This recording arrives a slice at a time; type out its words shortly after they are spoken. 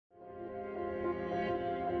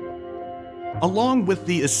Along with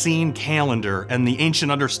the Essene calendar and the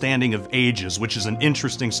ancient understanding of ages, which is an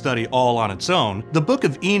interesting study all on its own, the Book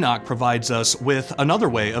of Enoch provides us with another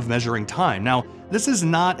way of measuring time. Now, this is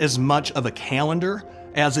not as much of a calendar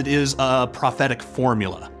as it is a prophetic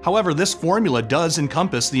formula. However, this formula does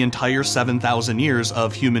encompass the entire 7,000 years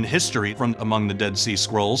of human history from among the Dead Sea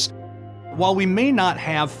Scrolls. While we may not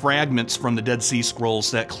have fragments from the Dead Sea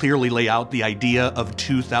Scrolls that clearly lay out the idea of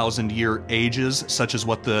 2,000-year ages, such as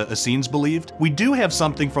what the Essenes believed, we do have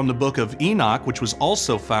something from the Book of Enoch, which was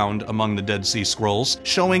also found among the Dead Sea Scrolls,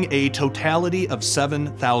 showing a totality of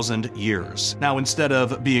 7,000 years. Now, instead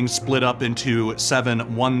of being split up into 7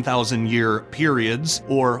 1,000-year periods,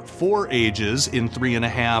 or 4 ages in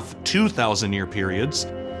 3.5 2,000-year periods,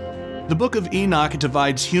 the Book of Enoch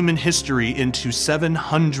divides human history into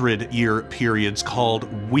 700-year periods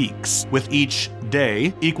called weeks, with each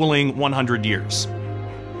day equaling 100 years.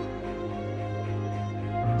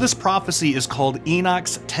 This prophecy is called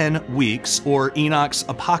Enoch's 10 Weeks, or Enoch's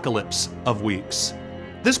Apocalypse of Weeks.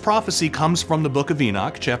 This prophecy comes from the Book of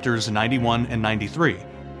Enoch, chapters 91 and 93.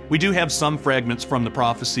 We do have some fragments from the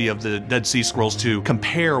prophecy of the Dead Sea Scrolls to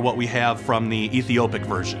compare what we have from the Ethiopic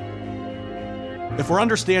version. If we're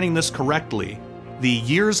understanding this correctly, the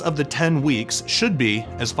years of the 10 weeks should be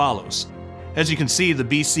as follows. As you can see, the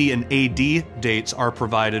BC and AD dates are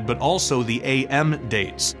provided, but also the AM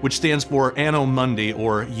dates, which stands for Anno Mundi,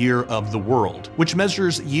 or Year of the World, which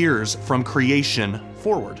measures years from creation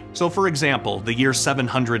forward. So for example, the year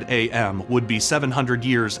 700 AM would be 700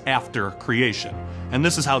 years after creation, and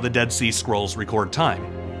this is how the Dead Sea Scrolls record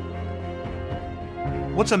time.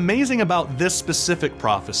 What's amazing about this specific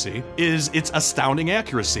prophecy is its astounding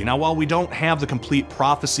accuracy. Now, while we don't have the complete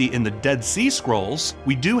prophecy in the Dead Sea Scrolls,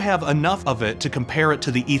 we do have enough of it to compare it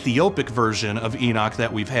to the Ethiopic version of Enoch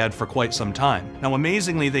that we've had for quite some time. Now,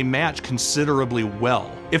 amazingly, they match considerably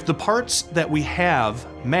well. If the parts that we have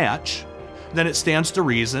match, then it stands to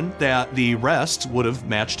reason that the rest would have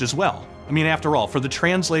matched as well. I mean, after all, for the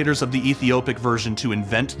translators of the Ethiopic version to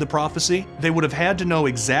invent the prophecy, they would have had to know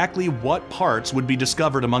exactly what parts would be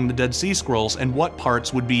discovered among the Dead Sea Scrolls and what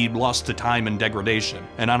parts would be lost to time and degradation,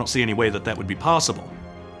 and I don't see any way that that would be possible.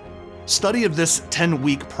 Study of this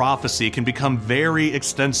 10-week prophecy can become very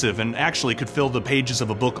extensive and actually could fill the pages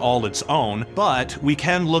of a book all its own, but we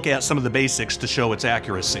can look at some of the basics to show its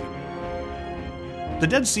accuracy. The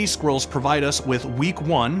Dead Sea Scrolls provide us with Week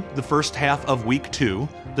 1, the first half of Week 2,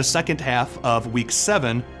 the second half of Week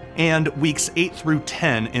 7, and Weeks 8 through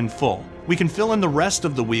 10 in full. We can fill in the rest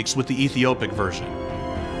of the weeks with the Ethiopic version.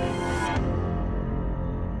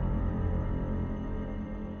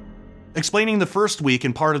 Explaining the first week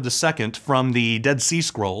and part of the second from the Dead Sea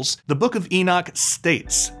Scrolls, the Book of Enoch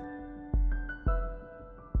states,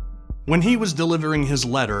 "When he was delivering his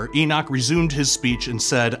letter, Enoch resumed his speech and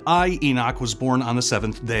said, I, Enoch, was born on the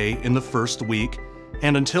 7th day in the first week,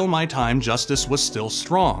 and until my time justice was still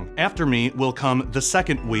strong. After me will come the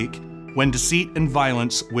second week, when deceit and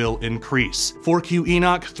violence will increase." 4Q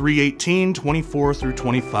Enoch 3:18, 24 through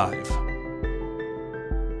 25.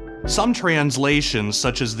 Some translations,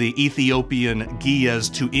 such as the Ethiopian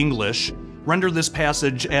Ge'ez to English, render this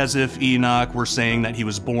passage as if Enoch were saying that he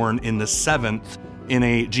was born in the 7th in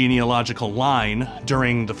a genealogical line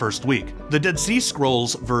during the first week. The Dead Sea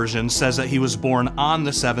Scrolls version says that he was born on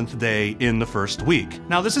the 7th day in the first week.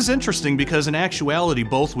 Now, this is interesting because in actuality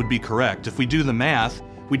both would be correct. If we do the math,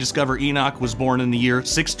 we discover Enoch was born in the year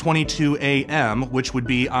 622 AM, which would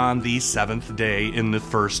be on the 7th day in the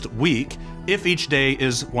first week, if each day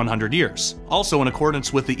is 100 years. Also, in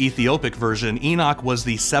accordance with the Ethiopic version, Enoch was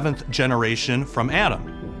the 7th generation from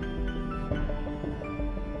Adam.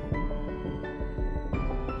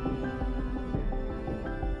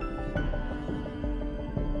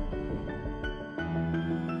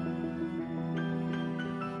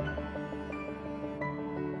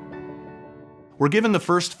 We're given the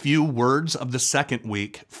first few words of the second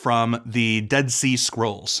week from the Dead Sea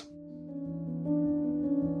Scrolls.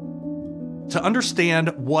 To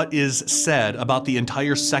understand what is said about the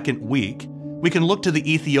entire second week, we can look to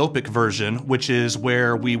the Ethiopic version, which is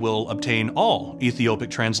where we will obtain all Ethiopic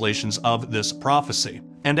translations of this prophecy.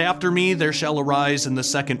 "And after me there shall arise in the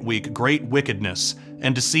second week great wickedness,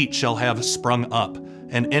 and deceit shall have sprung up,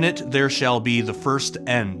 and in it there shall be the first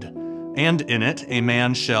end, and in it a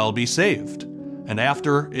man shall be saved. And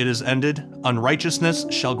after it is ended, unrighteousness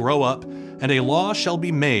shall grow up, and a law shall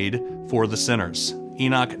be made for the sinners."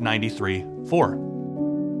 Enoch 93:4.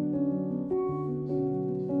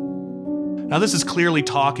 Now this is clearly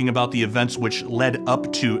talking about the events which led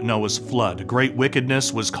up to Noah's flood. Great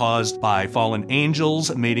wickedness was caused by fallen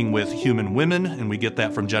angels mating with human women, and we get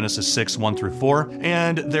that from Genesis 6, 1 through 4,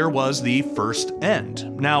 and there was the first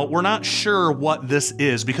end. Now, we're not sure what this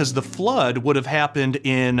is because the flood would have happened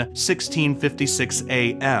in 1656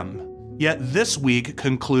 AM, yet this week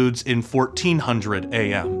concludes in 1400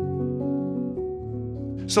 AM.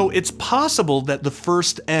 So it's possible that the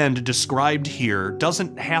first end described here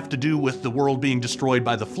doesn't have to do with the world being destroyed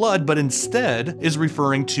by the flood, but instead is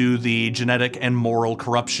referring to the genetic and moral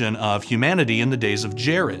corruption of humanity in the days of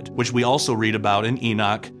Jared, which we also read about in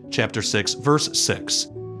Enoch chapter 6, verse 6.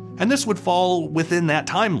 And this would fall within that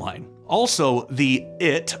timeline. Also, the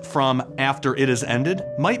 "it" from "after it is ended"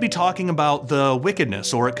 might be talking about the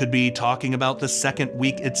wickedness, or it could be talking about the second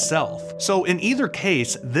week itself. So in either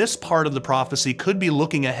case, this part of the prophecy could be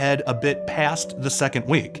looking ahead a bit past the second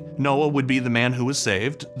week. Noah would be the man who was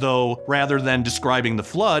saved, though rather than describing the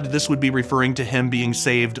flood, this would be referring to him being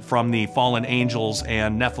saved from the fallen angels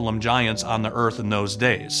and Nephilim giants on the earth in those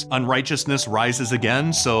days. Unrighteousness rises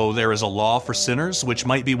again, so there is a law for sinners, which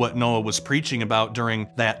might be what Noah was preaching about during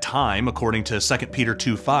that time, according to 2 Peter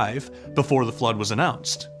 2:5, before the flood was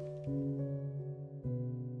announced.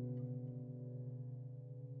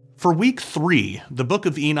 For week 3, the book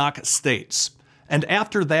of Enoch states, "And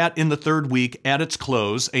after that in the third week at its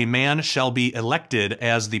close, a man shall be elected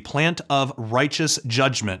as the plant of righteous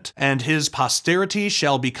judgment, and his posterity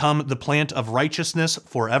shall become the plant of righteousness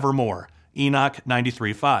forevermore." Enoch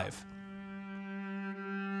 93:5.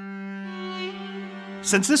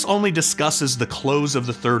 Since this only discusses the close of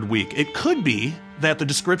the third week, it could be that the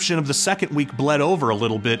description of the second week bled over a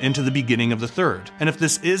little bit into the beginning of the third. And if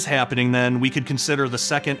this is happening, then we could consider the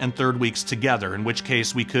second and third weeks together, in which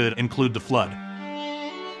case we could include the flood.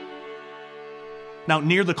 Now,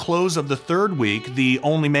 near the close of the third week, the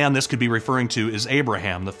only man this could be referring to is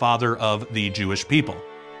Abraham, the father of the Jewish people.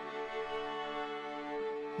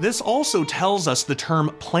 This also tells us the term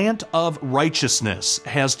plant of righteousness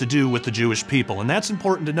has to do with the Jewish people, and that's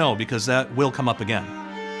important to know because that will come up again.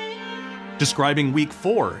 Describing week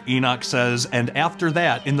 4, Enoch says, "And after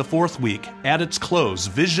that, in the fourth week, at its close,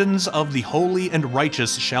 visions of the holy and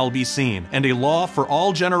righteous shall be seen, and a law for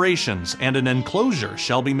all generations, and an enclosure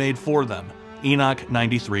shall be made for them." Enoch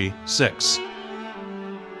 93:6.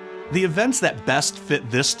 The events that best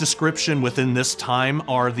fit this description within this time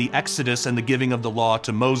are the Exodus and the giving of the law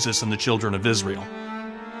to Moses and the children of Israel.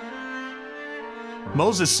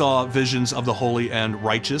 Moses saw visions of the holy and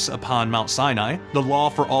righteous upon Mount Sinai. The law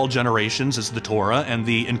for all generations is the Torah, and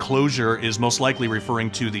the enclosure is most likely referring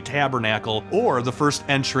to the tabernacle or the first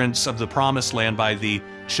entrance of the promised land by the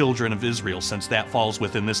children of Israel, since that falls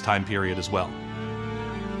within this time period as well.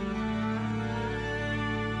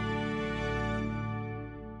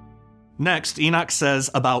 Next, Enoch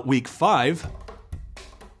says about week 5,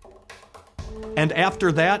 "And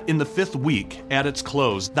after that, in the fifth week, at its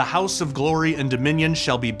close, the house of glory and dominion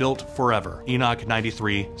shall be built forever." Enoch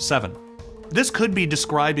 93:7. This could be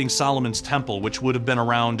describing Solomon's temple, which would have been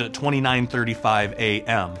around 2935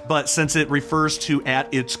 AM. But since it refers to "at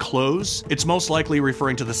its close," it's most likely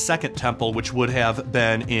referring to the second temple, which would have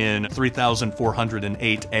been in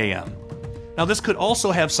 3408 AM. Now, this could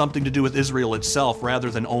also have something to do with Israel itself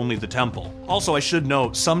rather than only the temple. Also, I should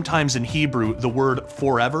note, sometimes in Hebrew, the word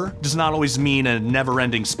forever does not always mean a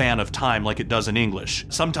never-ending span of time like it does in English.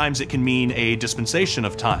 Sometimes it can mean a dispensation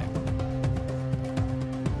of time.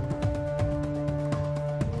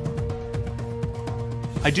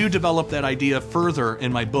 I do develop that idea further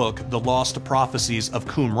in my book, The Lost Prophecies of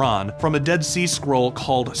Qumran, from a Dead Sea Scroll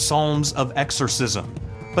called Psalms of Exorcism.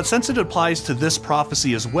 But since it applies to this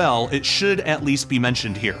prophecy as well, it should at least be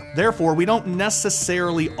mentioned here. Therefore, we don't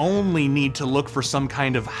necessarily only need to look for some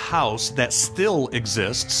kind of house that still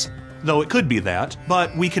exists, though it could be that,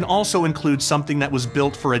 but we can also include something that was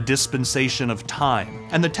built for a dispensation of time,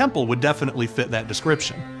 and the temple would definitely fit that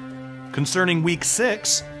description. Concerning week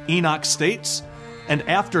 6, Enoch states, "And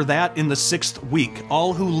after that, in the 6th week,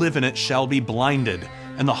 all who live in it shall be blinded,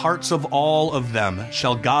 and the hearts of all of them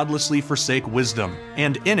shall godlessly forsake wisdom.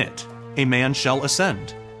 And in it a man shall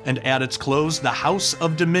ascend. And at its close the house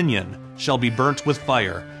of dominion shall be burnt with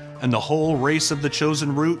fire, and the whole race of the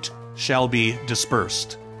chosen root shall be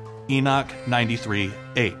dispersed." Enoch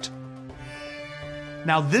 93:8.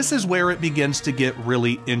 Now this is where it begins to get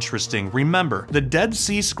really interesting. Remember, the Dead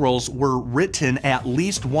Sea Scrolls were written at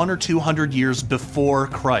least 100 or 200 years before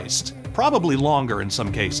Christ, probably longer in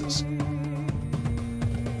some cases.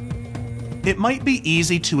 It might be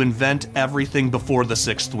easy to invent everything before the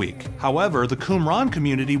 6th week. However, the Qumran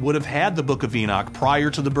community would have had the Book of Enoch prior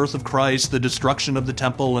to the birth of Christ, the destruction of the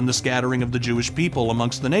temple, and the scattering of the Jewish people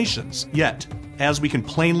amongst the nations. Yet, as we can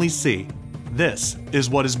plainly see, this is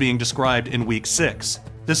what is being described in week 6.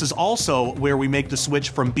 This is also where we make the switch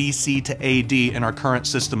from BC to AD in our current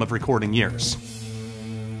system of recording years.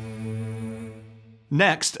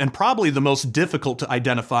 Next, and probably the most difficult to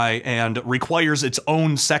identify and requires its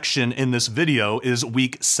own section in this video, is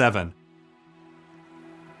week 7.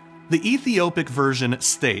 The Ethiopic version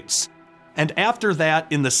states, "And after that,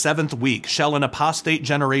 in the 7th week, shall an apostate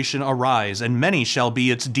generation arise, and many shall be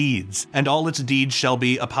its deeds, and all its deeds shall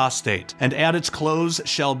be apostate. And at its close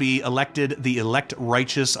shall be elected the elect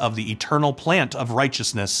righteous of the eternal plant of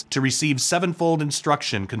righteousness, to receive sevenfold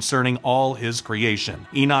instruction concerning all his creation."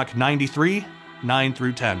 Enoch 93, 9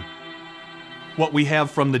 through 10. What we have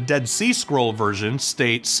from the Dead Sea Scroll version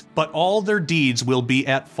states, "But all their deeds will be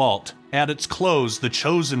at fault. At its close, the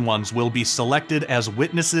chosen ones will be selected as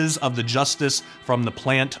witnesses of the justice from the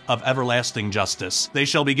plant of everlasting justice. They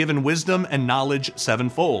shall be given wisdom and knowledge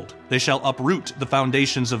sevenfold. They shall uproot the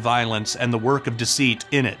foundations of violence and the work of deceit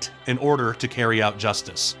in it, in order to carry out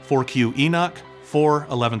justice." 4Q Enoch 4,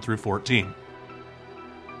 11 through 14.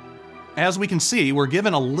 As we can see, we're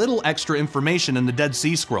given a little extra information in the Dead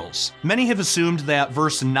Sea Scrolls. Many have assumed that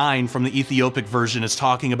verse 9 from the Ethiopic version is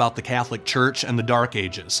talking about the Catholic Church and the Dark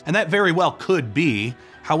Ages, and that very well could be.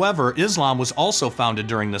 However, Islam was also founded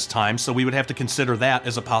during this time, so we would have to consider that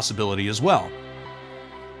as a possibility as well.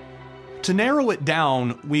 To narrow it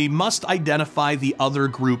down, we must identify the other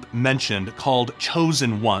group mentioned, called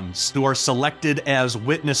Chosen Ones, who are selected as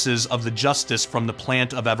witnesses of the justice from the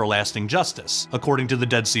plant of everlasting justice, according to the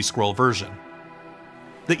Dead Sea Scroll version.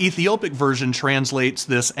 The Ethiopic version translates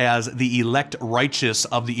this as the elect righteous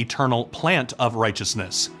of the eternal plant of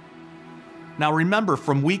righteousness. Now remember,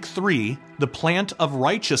 from week 3, the plant of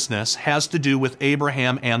righteousness has to do with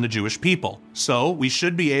Abraham and the Jewish people. So we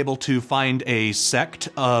should be able to find a sect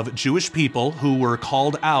of Jewish people who were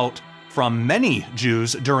called out from many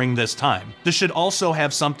Jews during this time. This should also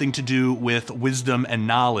have something to do with wisdom and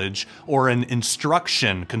knowledge, or an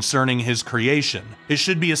instruction concerning his creation. It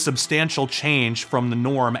should be a substantial change from the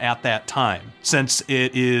norm at that time, since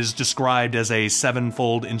it is described as a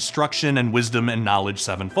sevenfold instruction and wisdom and knowledge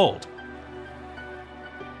sevenfold.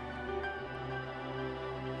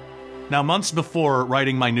 Now, months before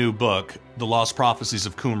writing my new book, The Lost Prophecies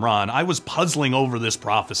of Qumran, I was puzzling over this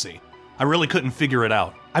prophecy. I really couldn't figure it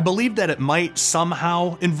out. I believed that it might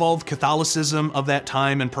somehow involve Catholicism of that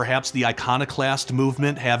time and perhaps the iconoclast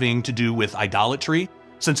movement having to do with idolatry,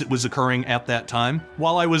 since it was occurring at that time.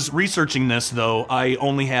 While I was researching this, though, I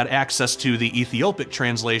only had access to the Ethiopic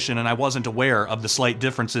translation, and I wasn't aware of the slight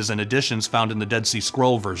differences and additions found in the Dead Sea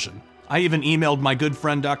Scroll version. I even emailed my good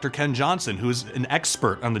friend Dr. Ken Johnson, who is an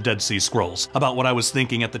expert on the Dead Sea Scrolls, about what I was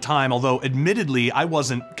thinking at the time, although admittedly I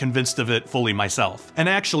wasn't convinced of it fully myself. And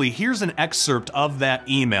actually, here's an excerpt of that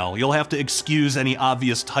email. You'll have to excuse any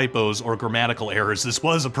obvious typos or grammatical errors. This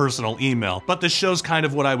was a personal email, but this shows kind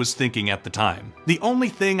of what I was thinking at the time. The only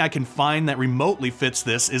thing I can find that remotely fits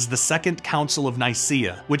this is the Second Council of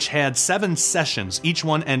Nicaea, which had 7 sessions, each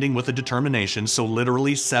one ending with a determination, so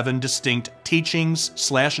literally 7 distinct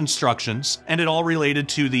teachings/instructions, and it all related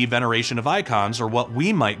to the veneration of icons, or what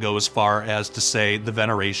we might go as far as to say the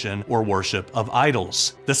veneration or worship of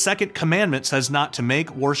idols. The second commandment says not to make,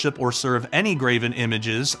 worship, or serve any graven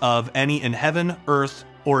images of any in heaven, earth,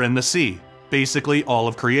 or in the sea, basically all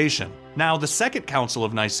of creation. Now, the Second Council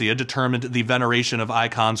of Nicaea determined the veneration of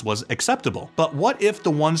icons was acceptable, but what if the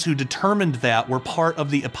ones who determined that were part of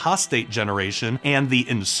the apostate generation, and the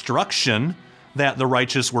instruction that the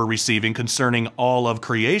righteous were receiving concerning all of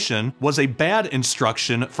creation was a bad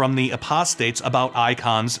instruction from the apostates about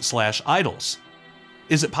icons/idols?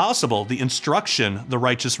 Is it possible the instruction the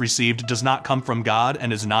righteous received does not come from God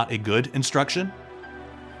and is not a good instruction?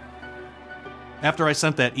 After I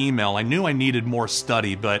sent that email, I knew I needed more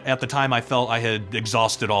study, but at the time I felt I had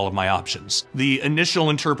exhausted all of my options. The initial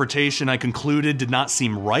interpretation I concluded did not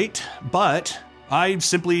seem right, but I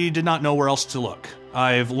simply did not know where else to look.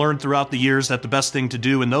 I've learned throughout the years that the best thing to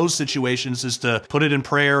do in those situations is to put it in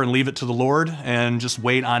prayer and leave it to the Lord and just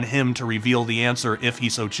wait on Him to reveal the answer if He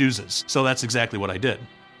so chooses. So that's exactly what I did.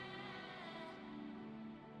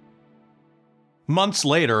 Months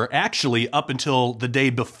later, actually up until the day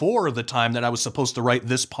before the time that I was supposed to write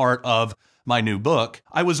this part of my new book,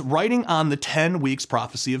 I was writing on the 10 weeks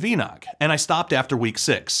prophecy of Enoch, and I stopped after week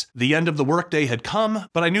 6. The end of the workday had come,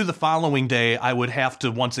 but I knew the following day I would have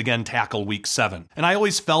to once again tackle week 7. And I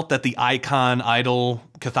always felt that the icon idol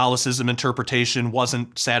Catholicism interpretation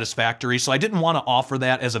wasn't satisfactory, so I didn't want to offer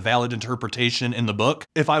that as a valid interpretation in the book.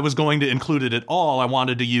 If I was going to include it at all, I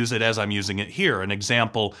wanted to use it as I'm using it here, an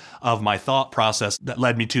example of my thought process that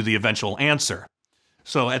led me to the eventual answer.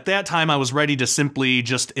 So at that time, I was ready to simply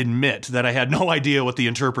just admit that I had no idea what the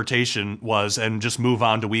interpretation was and just move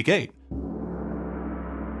on to week 8.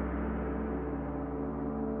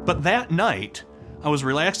 But that night, I was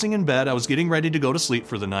relaxing in bed, I was getting ready to go to sleep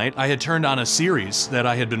for the night. I had turned on a series that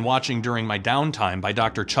I had been watching during my downtime by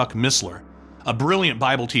Dr. Chuck Missler, a brilliant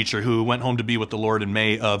Bible teacher who went home to be with the Lord in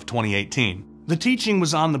May of 2018. The teaching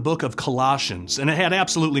was on the book of Colossians, and it had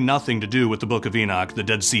absolutely nothing to do with the book of Enoch, the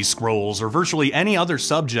Dead Sea Scrolls, or virtually any other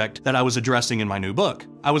subject that I was addressing in my new book.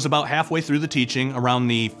 I was about halfway through the teaching, around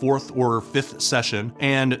the 4th or 5th session,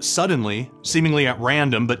 and suddenly, seemingly at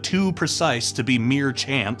random but too precise to be mere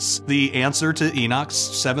chance, the answer to Enoch's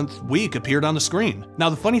 7th week appeared on the screen.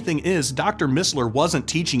 Now the funny thing is, Dr. Missler wasn't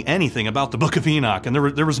teaching anything about the book of Enoch, and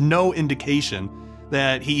there was no indication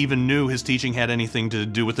that he even knew his teaching had anything to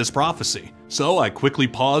do with this prophecy. So I quickly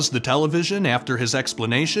paused the television after his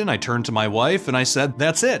explanation. I turned to my wife and I said,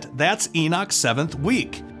 "That's it. That's Enoch's 7th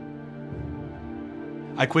week."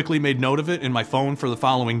 I quickly made note of it in my phone for the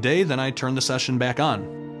following day, then I turned the session back on.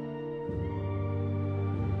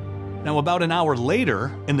 Now about an hour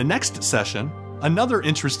later, in the next session, another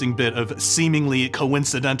interesting bit of seemingly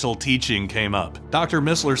coincidental teaching came up. Dr.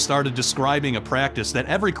 Missler started describing a practice that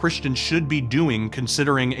every Christian should be doing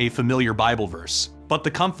considering a familiar Bible verse. "But the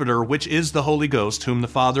Comforter, which is the Holy Ghost, whom the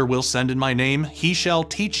Father will send in my name, he shall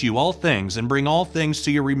teach you all things, and bring all things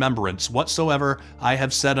to your remembrance, whatsoever I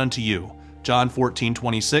have said unto you." John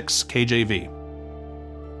 14:26, KJV.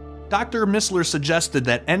 Dr. Missler suggested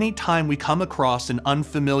that any time we come across an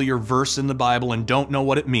unfamiliar verse in the Bible and don't know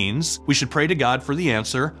what it means, we should pray to God for the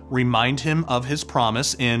answer, remind him of his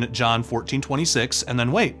promise in John 14:26, and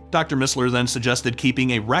then wait. Dr. Missler then suggested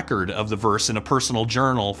keeping a record of the verse in a personal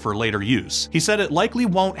journal for later use. He said it likely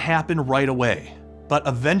won't happen right away, but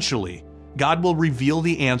eventually, God will reveal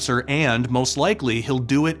the answer, and most likely he'll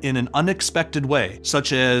do it in an unexpected way,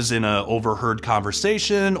 such as in an overheard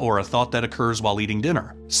conversation or a thought that occurs while eating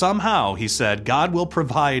dinner. Somehow, he said, God will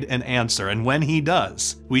provide an answer, and when he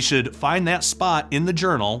does, we should find that spot in the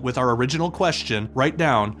journal with our original question, write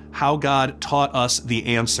down how God taught us the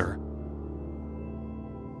answer.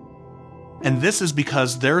 And this is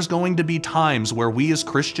because there's going to be times where we as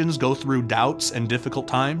Christians go through doubts and difficult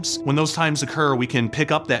times. When those times occur, we can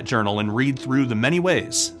pick up that journal and read through the many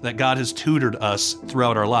ways that God has tutored us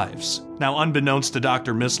throughout our lives. Now, unbeknownst to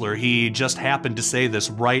Dr. Missler, he just happened to say this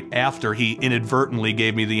right after he inadvertently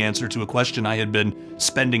gave me the answer to a question I had been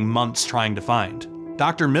spending months trying to find.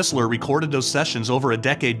 Dr. Missler recorded those sessions over a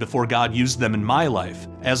decade before God used them in my life,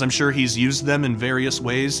 as I'm sure he's used them in various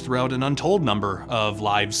ways throughout an untold number of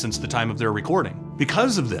lives since the time of their recording.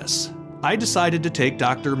 Because of this, I decided to take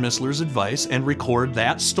Dr. Missler's advice and record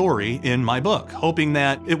that story in my book, hoping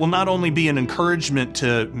that it will not only be an encouragement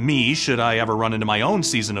to me should I ever run into my own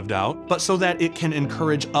season of doubt, but so that it can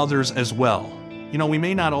encourage others as well. You know, we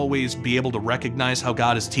may not always be able to recognize how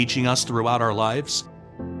God is teaching us throughout our lives,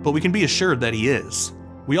 but we can be assured that he is.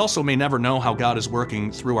 We also may never know how God is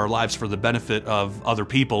working through our lives for the benefit of other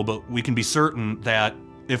people, but we can be certain that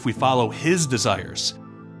if we follow his desires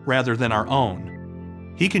rather than our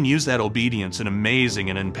own, he can use that obedience in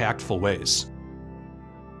amazing and impactful ways.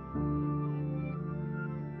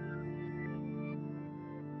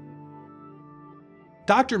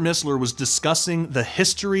 Dr. Missler was discussing the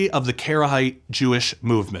history of the Karahite Jewish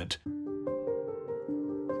movement.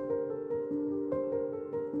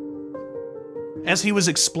 As he was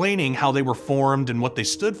explaining how they were formed and what they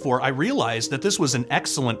stood for, I realized that this was an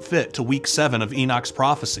excellent fit to week 7 of Enoch's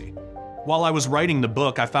prophecy. While I was writing the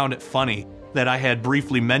book, I found it funny that I had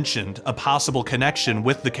briefly mentioned a possible connection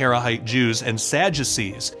with the Karahite Jews and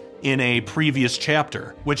Sadducees in a previous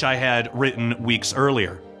chapter, which I had written weeks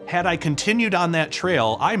earlier. Had I continued on that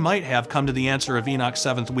trail, I might have come to the answer of Enoch's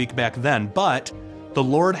 7th week back then, but the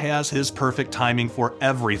Lord has his perfect timing for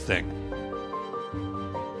everything.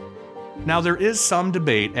 Now, there is some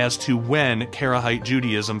debate as to when Karahite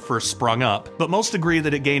Judaism first sprung up, but most agree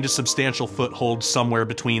that it gained a substantial foothold somewhere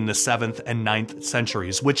between the 7th and 9th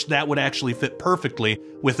centuries, which that would actually fit perfectly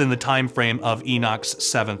within the time frame of Enoch's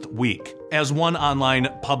 7th week. As one online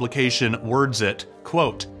publication words it,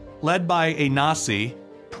 quote, "Led by a Nasi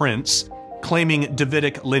prince claiming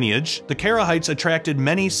Davidic lineage, the Karahites attracted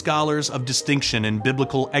many scholars of distinction in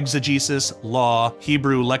biblical exegesis, law,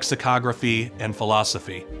 Hebrew lexicography, and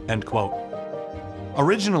philosophy." End quote.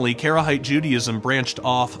 Originally, Karahite Judaism branched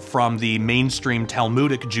off from the mainstream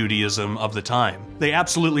Talmudic Judaism of the time. They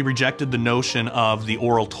absolutely rejected the notion of the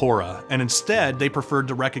oral Torah, and instead they preferred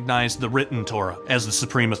to recognize the written Torah as the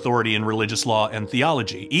supreme authority in religious law and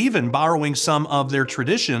theology, even borrowing some of their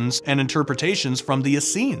traditions and interpretations from the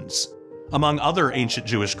Essenes, among other ancient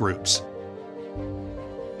Jewish groups.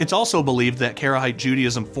 It's also believed that Karahite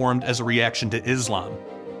Judaism formed as a reaction to Islam.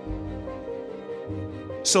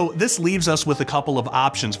 So this leaves us with a couple of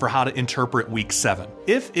options for how to interpret week 7.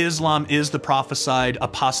 If Islam is the prophesied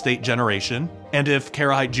apostate generation, and if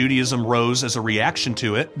Karahite Judaism rose as a reaction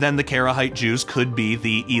to it, then the Karahite Jews could be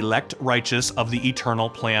the elect righteous of the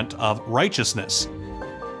eternal plant of righteousness.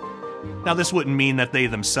 Now, this wouldn't mean that they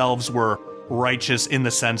themselves were righteous in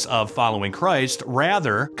the sense of following Christ.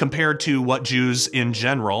 Rather, compared to what Jews in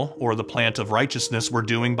general, or the plant of righteousness, were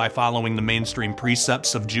doing by following the mainstream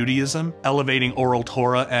precepts of Judaism, elevating oral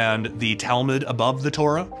Torah and the Talmud above the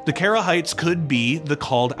Torah, the Karahites could be the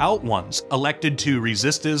called out ones, elected to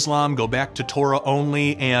resist Islam, go back to Torah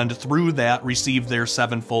only, and through that receive their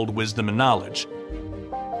sevenfold wisdom and knowledge.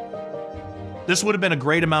 This would have been a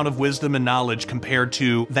great amount of wisdom and knowledge compared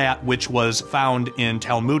to that which was found in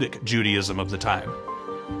Talmudic Judaism of the time.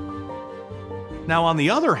 Now, on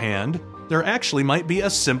the other hand, there actually might be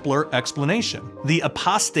a simpler explanation. The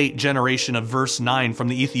apostate generation of verse 9 from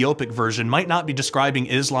the Ethiopic version might not be describing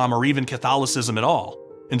Islam or even Catholicism at all.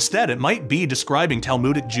 Instead, it might be describing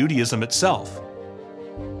Talmudic Judaism itself.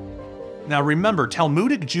 Now remember,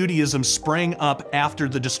 Talmudic Judaism sprang up after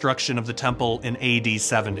the destruction of the temple in AD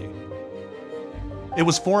 70. It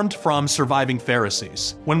was formed from surviving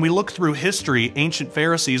Pharisees. When we look through history, ancient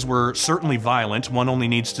Pharisees were certainly violent. One only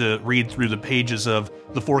needs to read through the pages of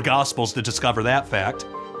the 4 Gospels to discover that fact.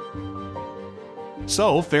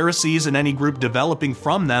 So, Pharisees and any group developing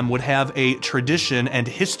from them would have a tradition and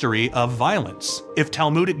history of violence. If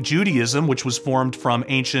Talmudic Judaism, which was formed from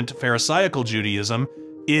ancient Pharisaical Judaism,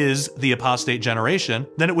 is the apostate generation,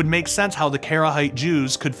 then it would make sense how the Karahite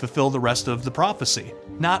Jews could fulfill the rest of the prophecy.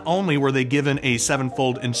 Not only were they given a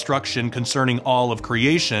sevenfold instruction concerning all of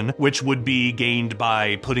creation, which would be gained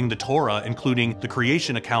by putting the Torah, including the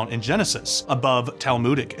creation account in Genesis, above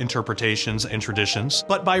Talmudic interpretations and traditions,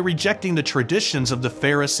 but by rejecting the traditions of the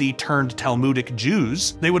Pharisee turned Talmudic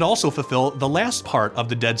Jews, they would also fulfill the last part of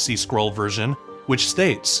the Dead Sea Scroll version, which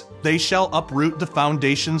states, "They shall uproot the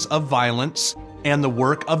foundations of violence and the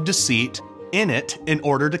work of deceit in it in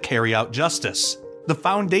order to carry out justice." The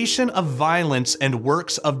foundation of violence and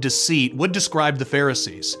works of deceit would describe the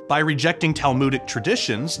Pharisees. By rejecting Talmudic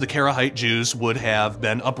traditions, the Karahite Jews would have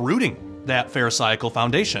been uprooting that Pharisaical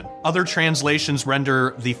foundation. Other translations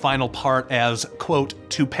render the final part as, quote,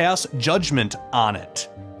 "to pass judgment on it,"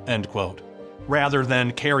 end quote, rather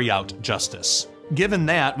than carry out justice. Given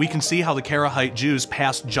that, we can see how the Karahite Jews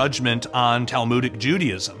passed judgment on Talmudic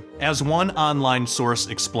Judaism. As one online source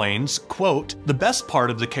explains, quote, "The best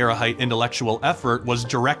part of the Karahite intellectual effort was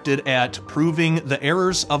directed at proving the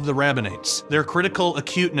errors of the rabbinates. Their critical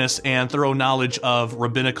acuteness and thorough knowledge of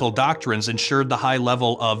rabbinical doctrines ensured the high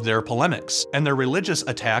level of their polemics, and their religious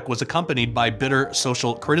attack was accompanied by bitter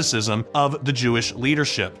social criticism of the Jewish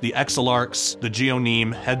leadership, the exilarchs, the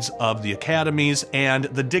geonim, heads of the academies, and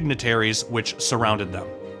the dignitaries which surrounded them."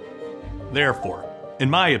 Therefore,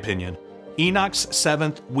 in my opinion, Enoch's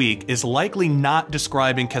 7th week is likely not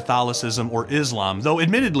describing Catholicism or Islam, though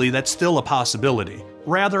admittedly that's still a possibility.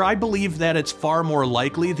 Rather, I believe that it's far more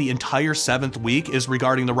likely the entire 7th week is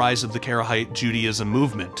regarding the rise of the Karahite Judaism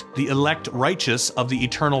movement, the elect righteous of the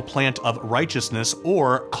eternal plant of righteousness,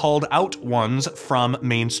 or called out ones from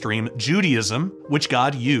mainstream Judaism, which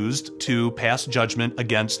God used to pass judgment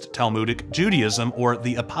against Talmudic Judaism, or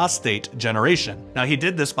the apostate generation. Now, he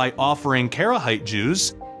did this by offering Karahite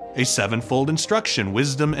Jews a sevenfold instruction,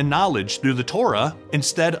 wisdom, and knowledge through the Torah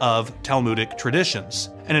instead of Talmudic traditions.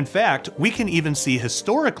 And in fact, we can even see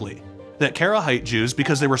historically that Karahite Jews,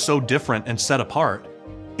 because they were so different and set apart,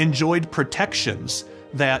 enjoyed protections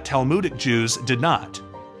that Talmudic Jews did not.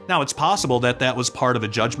 Now, it's possible that that was part of a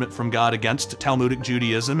judgment from God against Talmudic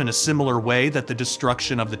Judaism in a similar way that the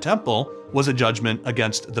destruction of the temple was a judgment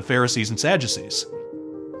against the Pharisees and Sadducees.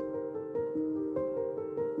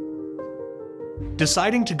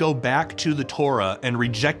 Deciding to go back to the Torah and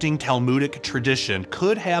rejecting Talmudic tradition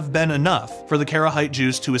could have been enough for the Karahite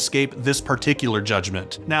Jews to escape this particular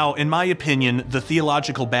judgment. Now, in my opinion, the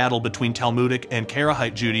theological battle between Talmudic and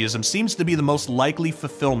Karahite Judaism seems to be the most likely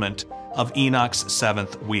fulfillment of Enoch's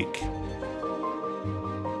 7th week.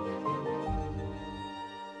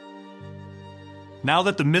 Now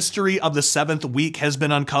that the mystery of the 7th week has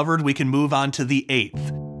been uncovered, we can move on to the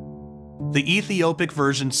 8th. The Ethiopic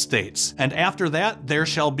version states, "And after that there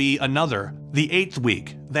shall be another, the 8th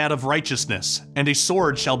week, that of righteousness, and a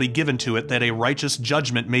sword shall be given to it that a righteous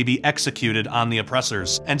judgment may be executed on the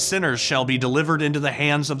oppressors, and sinners shall be delivered into the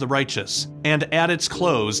hands of the righteous. And at its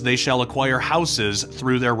close they shall acquire houses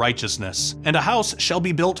through their righteousness. And a house shall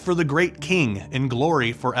be built for the great king in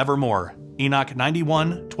glory forevermore." Enoch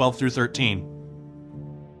 91, 12-13.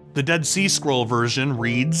 The Dead Sea Scroll version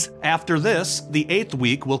reads, "After this, the 8th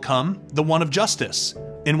week will come, the one of justice,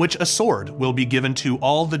 in which a sword will be given to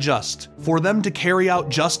all the just, for them to carry out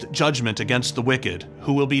just judgment against the wicked,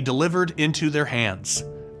 who will be delivered into their hands.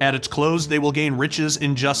 At its close they will gain riches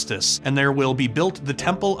in justice, and there will be built the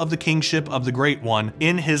temple of the kingship of the Great One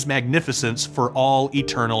in his magnificence for all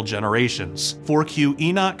eternal generations." 4Q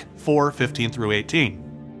Enoch 4:15-18.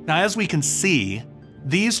 Now, as we can see,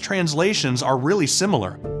 these translations are really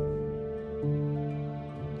similar.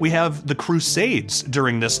 We have the Crusades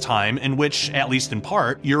during this time, in which, at least in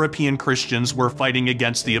part, European Christians were fighting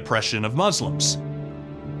against the oppression of Muslims.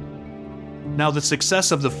 Now, the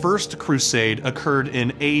success of the First Crusade occurred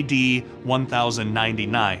in AD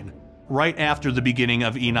 1099, right after the beginning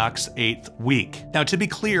of Enoch's 8th week. Now, to be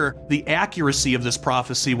clear, the accuracy of this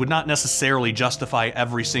prophecy would not necessarily justify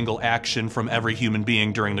every single action from every human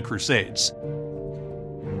being during the Crusades.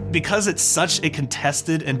 Because it's such a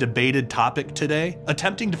contested and debated topic today,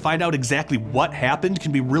 attempting to find out exactly what happened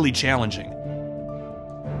can be really challenging.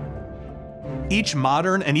 Each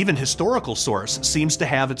modern and even historical source seems to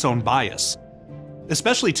have its own bias.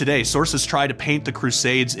 Especially today, sources try to paint the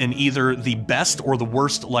Crusades in either the best or the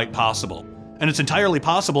worst light possible. And it's entirely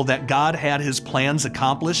possible that God had his plans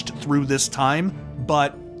accomplished through this time,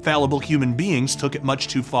 but fallible human beings took it much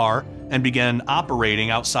too far and began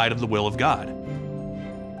operating outside of the will of God.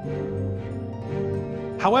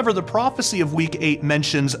 However, the prophecy of week 8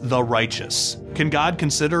 mentions the righteous. Can God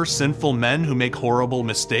consider sinful men who make horrible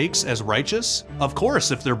mistakes as righteous? Of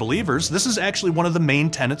course, if they're believers. This is actually one of the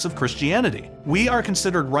main tenets of Christianity. We are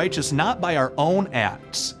considered righteous not by our own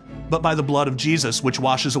acts, but by the blood of Jesus, which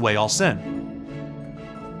washes away all sin.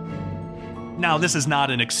 Now, this is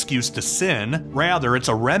not an excuse to sin, rather it's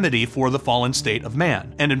a remedy for the fallen state of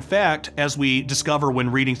man. And in fact, as we discover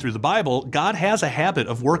when reading through the Bible, God has a habit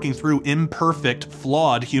of working through imperfect,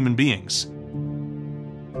 flawed human beings.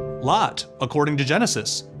 Lot, according to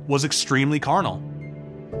Genesis, was extremely carnal.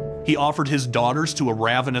 He offered his daughters to a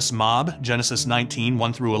ravenous mob, Genesis 19,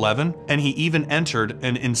 1-11, and he even entered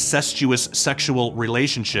an incestuous sexual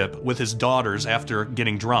relationship with his daughters after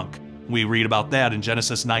getting drunk. We read about that in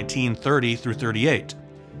Genesis 19, 30-38.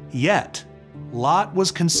 Yet, Lot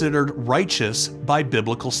was considered righteous by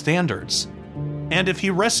biblical standards. And if he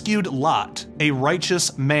rescued Lot, a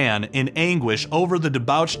righteous man, in anguish over the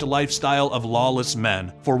debauched lifestyle of lawless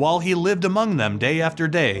men, for while he lived among them day after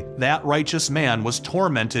day, that righteous man was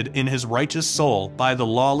tormented in his righteous soul by the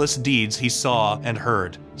lawless deeds he saw and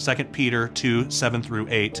heard. 2 Peter 2,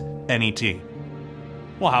 7-8, NET.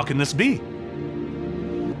 Well, how can this be?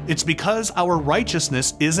 It's because our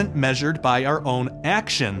righteousness isn't measured by our own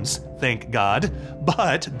actions, thank God,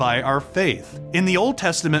 but by our faith. In the Old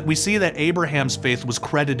Testament, we see that Abraham's faith was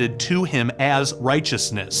credited to him as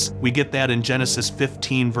righteousness. We get that in Genesis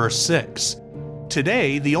 15, verse 6.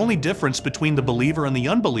 Today, the only difference between the believer and the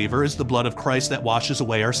unbeliever is the blood of Christ that washes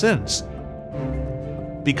away our sins.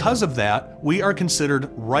 Because of that, we are considered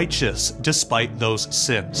righteous despite those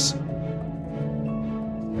sins.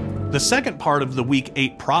 The second part of the week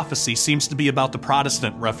 8 prophecy seems to be about the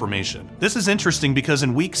Protestant Reformation. This is interesting because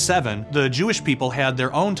in week 7, the Jewish people had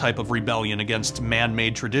their own type of rebellion against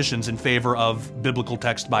man-made traditions in favor of biblical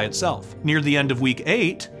text by itself. Near the end of week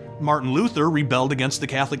 8, Martin Luther rebelled against the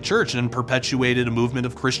Catholic Church and perpetuated a movement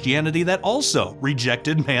of Christianity that also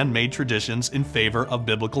rejected man-made traditions in favor of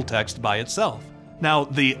biblical text by itself. Now,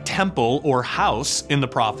 the temple or house in the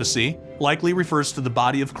prophecy likely refers to the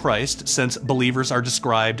body of Christ, since believers are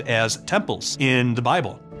described as temples in the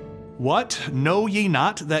Bible. What? Know ye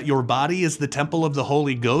not that your body is the temple of the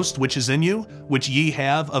Holy Ghost which is in you, which ye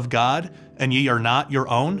have of God, and ye are not your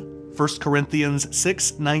own? 1 Corinthians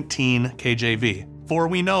 6:19 KJV. For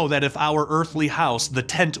we know that if our earthly house, the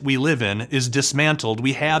tent we live in, is dismantled,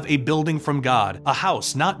 we have a building from God, a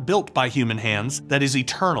house not built by human hands, that is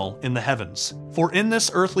eternal in the heavens. For in this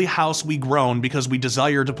earthly house we groan because we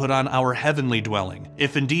desire to put on our heavenly dwelling.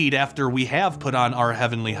 If indeed after we have put on our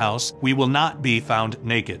heavenly house, we will not be found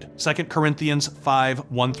naked. 2 Corinthians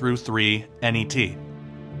 5:1-3 NET.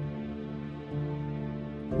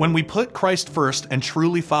 When we put Christ first and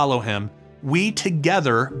truly follow him, we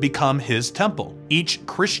together become his temple. Each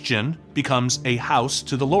Christian becomes a house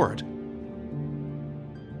to the Lord.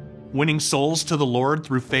 Winning souls to the Lord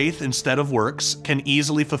through faith instead of works can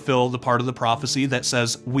easily fulfill the part of the prophecy that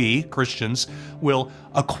says we, Christians, will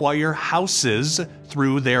acquire houses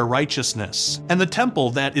through their righteousness. And the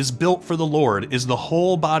temple that is built for the Lord is the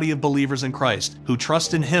whole body of believers in Christ who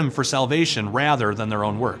trust in Him for salvation rather than their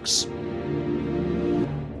own works.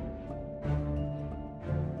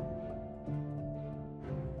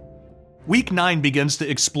 Week 9 begins to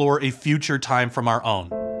explore a future time from our own.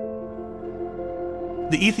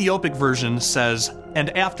 The Ethiopic version says, "And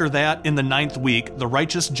after that, in the 9th week, the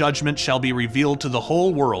righteous judgment shall be revealed to the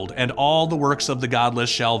whole world, and all the works of the godless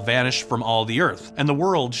shall vanish from all the earth. And the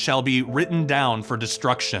world shall be written down for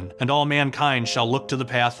destruction, and all mankind shall look to the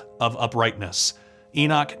path of uprightness."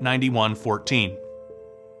 Enoch 91:14.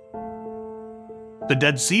 The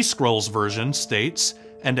Dead Sea Scrolls version states,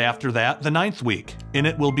 "And after that, the 9th week. In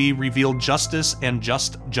it will be revealed justice and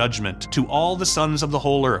just judgment to all the sons of the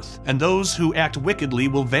whole earth. And those who act wickedly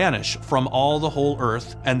will vanish from all the whole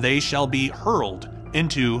earth, and they shall be hurled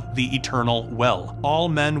into the eternal well. All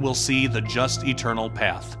men will see the just eternal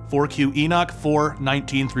path." 4Q Enoch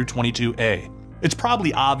 4:19-22a. It's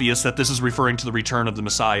probably obvious that this is referring to the return of the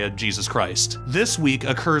Messiah, Jesus Christ. This week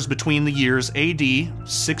occurs between the years AD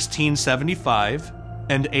 1675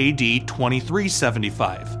 and AD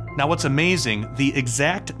 2375. Now what's amazing, the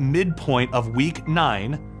exact midpoint of week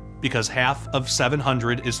 9, because half of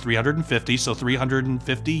 700 is 350, so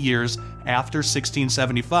 350 years after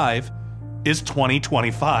 1675, is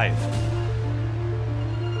 2025.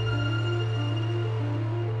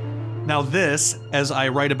 Now this, as I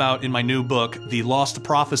write about in my new book, The Lost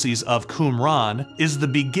Prophecies of Qumran, is the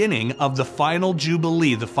beginning of the final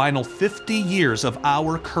Jubilee, the final 50 years of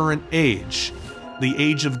our current age, the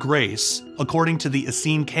Age of Grace, according to the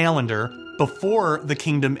Essene calendar, before the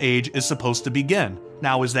Kingdom Age is supposed to begin.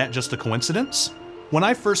 Now, is that just a coincidence? When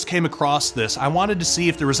I first came across this, I wanted to see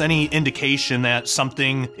if there was any indication that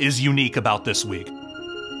something is unique about this week.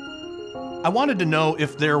 I wanted to know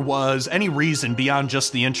if there was any reason beyond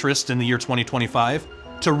just the interest in the year 2025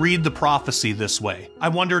 to read the prophecy this way. I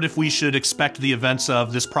wondered if we should expect the events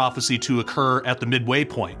of this prophecy to occur at the midway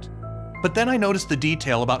point. But then I noticed the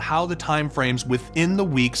detail about how the time frames within the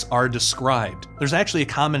weeks are described. There's actually a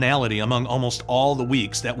commonality among almost all the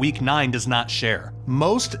weeks that week 9 does not share.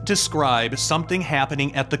 Most describe something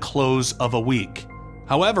happening at the close of a week.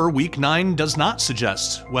 However, week 9 does not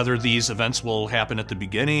suggest whether these events will happen at the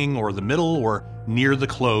beginning or the middle or near the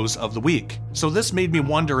close of the week. So this made me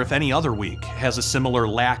wonder if any other week has a similar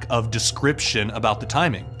lack of description about the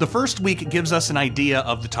timing. The first week gives us an idea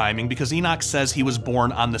of the timing because Enoch says he was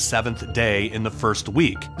born on the 7th day in the first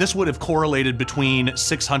week. This would have correlated between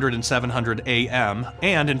 600 and 700 AM,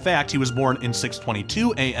 and in fact he was born in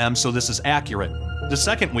 622 AM, so this is accurate. The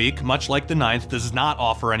second week, much like the 9th, does not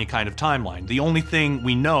offer any kind of timeline. The only thing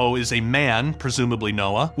we know is a man, presumably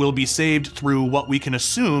Noah, will be saved through what we can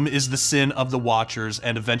assume is the sin of the Watchers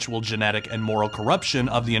and eventual genetic and moral corruption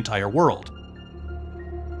of the entire world.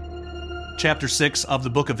 Chapter 6 of the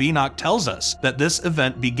Book of Enoch tells us that this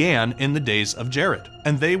event began in the days of Jared.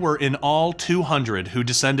 And they were in all 200 who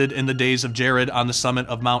descended in the days of Jared on the summit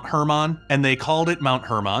of Mount Hermon, and they called it Mount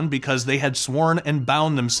Hermon because they had sworn and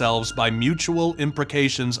bound themselves by mutual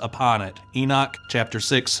imprecations upon it. Enoch chapter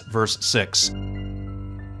 6, verse 6.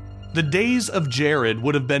 The days of Jared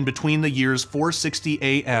would have been between the years 460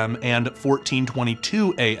 AM and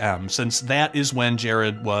 1422 AM, since that is when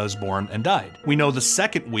Jared was born and died. We know the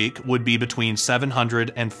second week would be between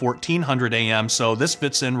 700 and 1400 AM, so this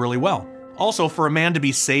fits in really well. Also, for a man to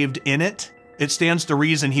be saved in it, it stands to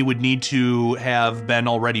reason he would need to have been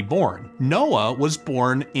already born. Noah was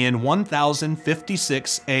born in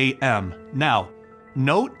 1056 AM. Now,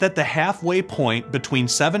 note that the halfway point between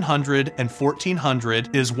 700 and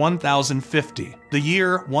 1400 is 1050. The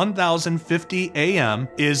year 1050 AM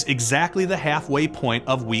is exactly the halfway point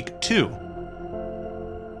of week 2.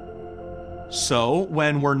 So,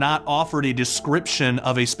 when we're not offered a description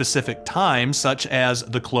of a specific time, such as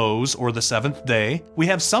the close or the 7th day, we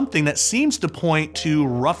have something that seems to point to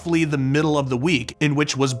roughly the middle of the week in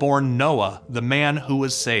which was born Noah, the man who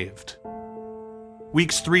was saved.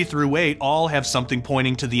 Weeks 3 through 8 all have something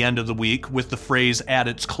pointing to the end of the week with the phrase "at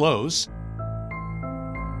its close."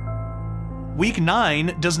 Week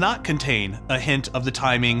 9 does not contain a hint of the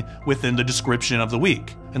timing within the description of the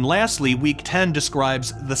week. And lastly, week 10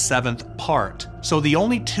 describes the 7th part. So the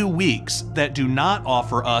only 2 weeks that do not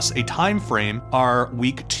offer us a time frame are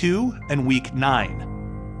week 2 and week 9.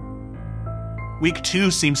 Week 2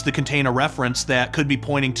 seems to contain a reference that could be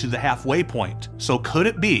pointing to the halfway point. So could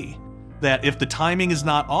it be that if the timing is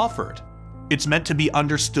not offered, It's meant to be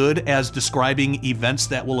understood as describing events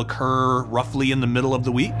that will occur roughly in the middle of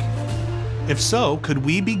the week? If so, could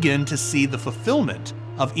we begin to see the fulfillment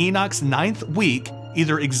of Enoch's 9th week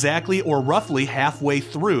either exactly or roughly halfway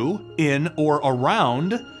through, in, or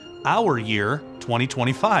around our year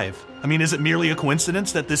 2025? I mean, is it merely a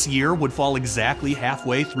coincidence that this year would fall exactly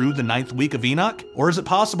halfway through the 9th week of Enoch? Or is it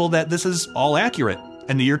possible that this is all accurate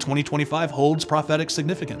and the year 2025 holds prophetic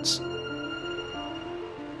significance?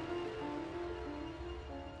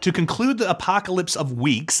 To conclude the apocalypse of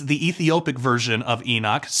weeks, the Ethiopic version of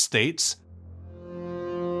Enoch states,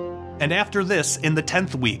 "And after this, in the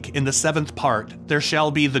 10th week, in the 7th part, there shall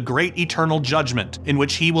be the great eternal judgment, in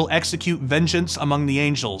which he will execute vengeance among the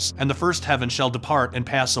angels, and the first heaven shall depart and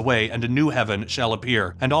pass away, and a new heaven shall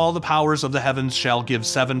appear, and all the powers of the heavens shall give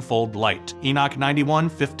sevenfold light." Enoch 91,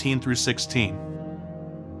 15 through 16.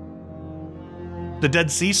 The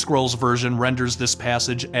Dead Sea Scrolls version renders this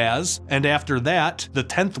passage as, "And after that, the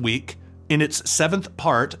 10th week, in its 7th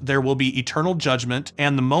part, there will be eternal judgment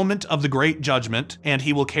and the moment of the great judgment, and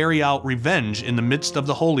he will carry out revenge in the midst of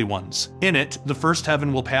the holy ones. In it, the first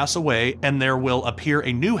heaven will pass away, and there will appear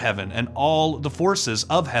a new heaven, and all the forces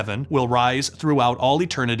of heaven will rise throughout all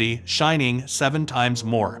eternity, shining 7 times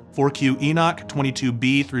more." 4Q Enoch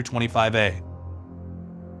 22b through 25a.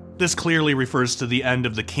 This clearly refers to the end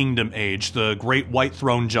of the Kingdom Age, the Great White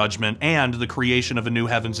Throne Judgment, and the creation of a new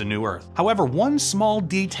heavens and new earth. However, one small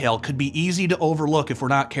detail could be easy to overlook if we're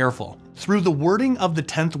not careful. Through the wording of the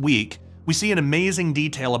 10th week, we see an amazing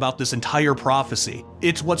detail about this entire prophecy.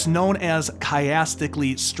 It's what's known as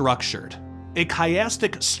chiastically structured. A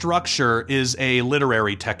chiastic structure is a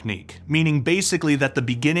literary technique, meaning basically that the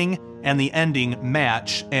beginning and the ending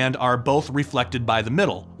match and are both reflected by the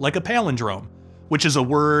middle, like a palindrome, which is a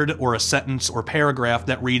word or a sentence or paragraph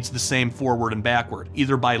that reads the same forward and backward,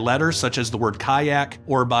 either by letter such as the word kayak,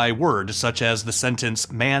 or by word such as the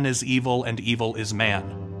sentence "man is evil and evil is man."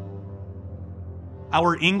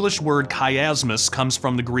 Our English word chiasmus comes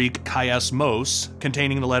from the Greek chiasmos,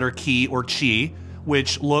 containing the letter chi or chi,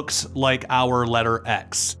 which looks like our letter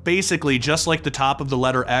X. Basically, just like the top of the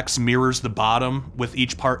letter X mirrors the bottom with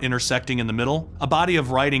each part intersecting in the middle, a body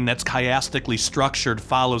of writing that's chiastically structured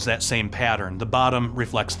follows that same pattern. The bottom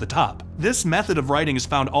reflects the top. This method of writing is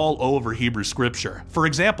found all over Hebrew scripture. For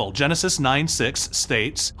example, Genesis 9:6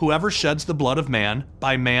 states, "Whoever sheds the blood of man,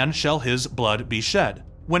 by man shall his blood be shed."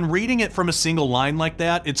 When reading it from a single line like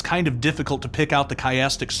that, it's kind of difficult to pick out the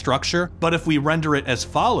chiastic structure, but if we render it as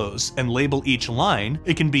follows and label each line,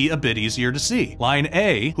 it can be a bit easier to see. Line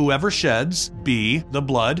A, "Whoever sheds, B, the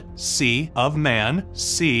blood, C, of man,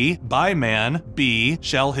 C, by man, B,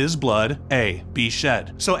 shall his blood, A, be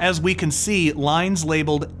shed." So as we can see, lines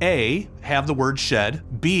labeled A have the word shed,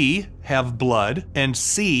 B have blood, and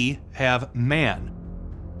C have man.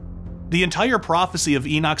 The entire prophecy of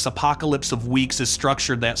Enoch's apocalypse of weeks is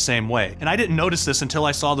structured that same way, and I didn't notice this until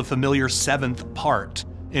I saw the familiar 7th part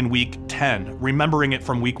in week 10, remembering it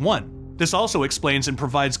from week 1. This also explains and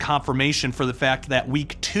provides confirmation for the fact that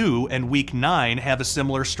week 2 and week 9 have a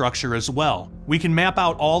similar structure as well. We can map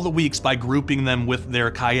out all the weeks by grouping them with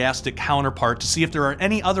their chiastic counterpart to see if there are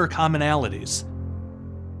any other commonalities.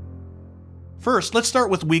 First, let's start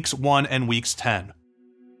with weeks 1 and weeks 10.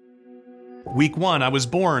 Week 1, I was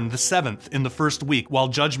born the 7th in the first week, while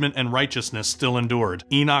judgment and righteousness still endured.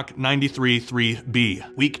 Enoch 93:3b.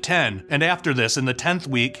 Week 10, and after this, in the 10th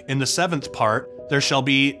week, in the 7th part, there shall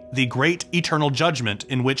be the great eternal judgment,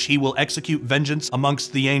 in which he will execute vengeance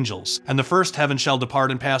amongst the angels. And the first heaven shall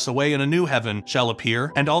depart and pass away, and a new heaven shall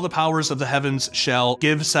appear, and all the powers of the heavens shall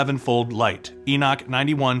give sevenfold light. Enoch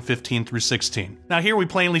 91:15 through 16. Now here we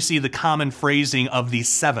plainly see the common phrasing of the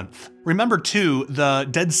 7th. Remember too, the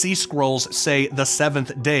Dead Sea Scrolls say the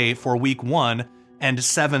 7th day for week 1, and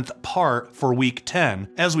 7th part for week 10.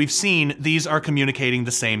 As we've seen, these are communicating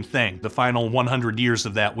the same thing, the final 100 years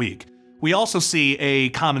of that week. We also see a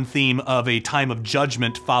common theme of a time of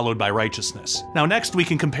judgment followed by righteousness. Now next we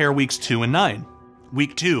can compare weeks 2 and 9.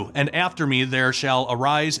 Week 2, and after me there shall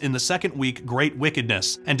arise in the 2nd week great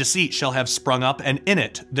wickedness, and deceit shall have sprung up, and in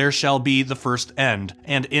it there shall be the first end,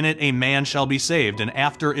 and in it a man shall be saved, and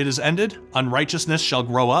after it is ended, unrighteousness shall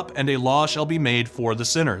grow up, and a law shall be made for the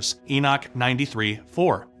sinners. Enoch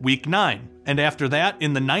 93:4. Week 9. And after that,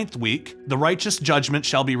 in the 9th week, the righteous judgment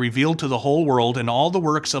shall be revealed to the whole world, and all the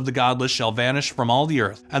works of the godless shall vanish from all the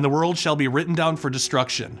earth, and the world shall be written down for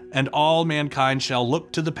destruction, and all mankind shall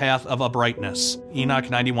look to the path of uprightness. Enoch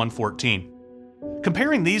 91:14.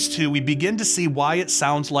 Comparing these two, we begin to see why it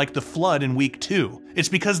sounds like the flood in week 2. It's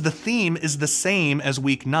because the theme is the same as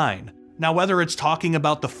week 9. Now, whether it's talking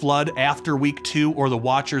about the flood after week 2 or the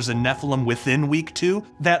Watchers and Nephilim within week 2,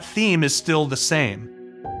 that theme is still the same.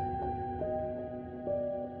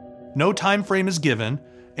 No time frame is given,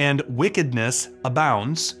 and wickedness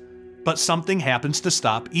abounds, but something happens to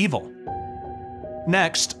stop evil.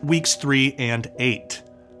 Next, weeks 3 and 8.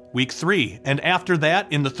 Week 3, and after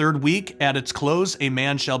that, in the 3rd week, at its close, a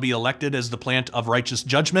man shall be elected as the plant of righteous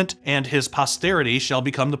judgment, and his posterity shall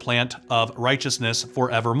become the plant of righteousness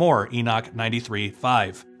forevermore. Enoch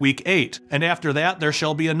 93:5. Week 8, and after that there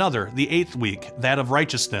shall be another, the 8th week, that of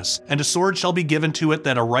righteousness. And a sword shall be given to it,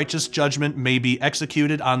 that a righteous judgment may be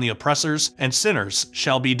executed on the oppressors, and sinners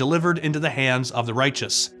shall be delivered into the hands of the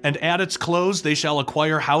righteous. And at its close they shall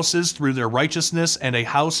acquire houses through their righteousness, and a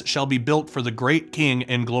house shall be built for the great king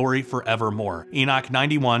in glory forevermore. Enoch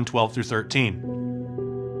 91:12-13.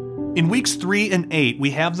 In weeks 3 and 8, we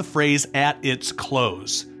have the phrase "at its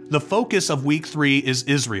close." The focus of week 3 is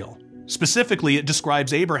Israel. Specifically, it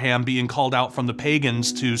describes Abraham being called out from the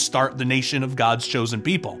pagans to start the nation of God's chosen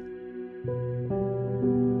people.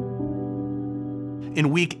 In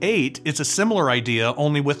week 8, it's a similar idea,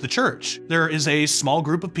 only with the church. There is a small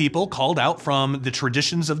group of people called out from the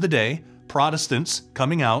traditions of the day, Protestants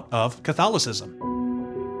coming out of Catholicism.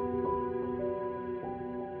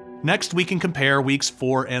 Next, we can compare weeks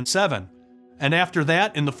 4 and 7. And after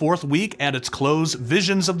that, in the 4th week, at its close,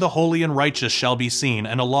 visions of the holy and righteous shall be seen,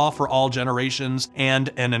 and a law for all generations,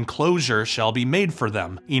 and an enclosure shall be made for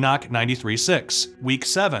them. Enoch 93:6. Week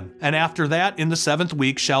 7. And after that, in the 7th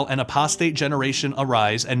week, shall an apostate generation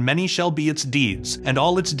arise, and many shall be its deeds, and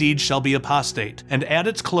all its deeds shall be apostate. And at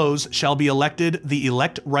its close shall be elected the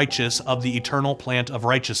elect righteous of the eternal plant of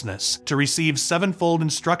righteousness, to receive sevenfold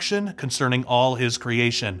instruction concerning all his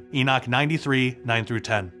creation. Enoch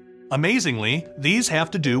 93:9-10. Amazingly, these have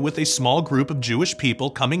to do with a small group of Jewish people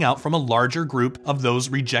coming out from a larger group of those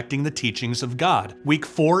rejecting the teachings of God. Week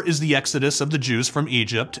 4 is the exodus of the Jews from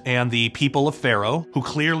Egypt and the people of Pharaoh, who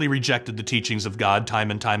clearly rejected the teachings of God time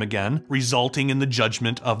and time again, resulting in the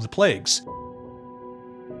judgment of the plagues.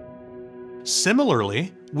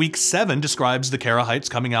 Similarly, week 7 describes the Karahites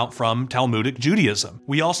coming out from Talmudic Judaism.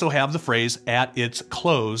 We also have the phrase "at its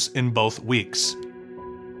close" in both weeks.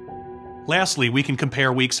 Lastly, we can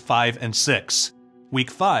compare weeks 5 and 6.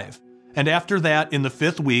 Week 5. And after that, in the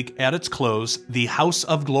 5th week, at its close, the house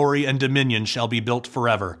of glory and dominion shall be built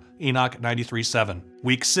forever. Enoch 93:7.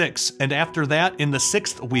 Week 6. And after that, in the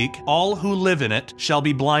 6th week, all who live in it shall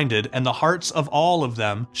be blinded, and the hearts of all of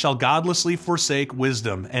them shall godlessly forsake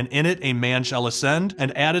wisdom, and in it a man shall ascend,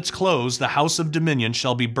 and at its close the house of dominion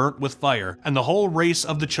shall be burnt with fire, and the whole race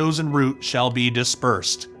of the chosen root shall be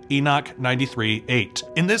dispersed. Enoch 93:8.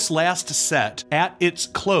 In this last set, "at its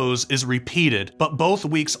close" is repeated, but both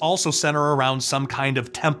weeks also center around some kind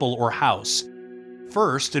of temple or house.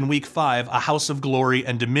 First, in week 5, a house of glory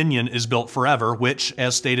and dominion is built forever, which,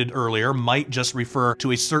 as stated earlier, might just refer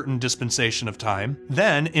to a certain dispensation of time.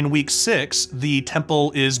 Then, in week 6, the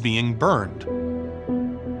temple is being burned.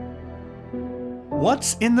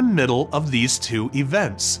 What's in the middle of these two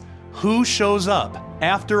events? Who shows up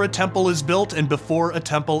after a temple is built and before a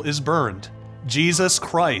temple is burned? Jesus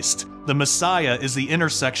Christ. The Messiah is the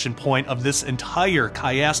intersection point of this entire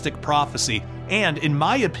chiastic prophecy, and in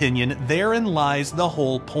my opinion, therein lies the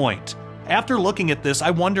whole point. After looking at this,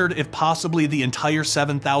 I wondered if possibly the entire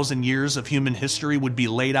 7,000 years of human history would be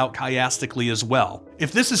laid out chiastically as well.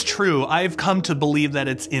 If this is true, I've come to believe that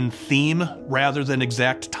it's in theme rather than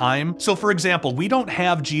exact time. So for example, we don't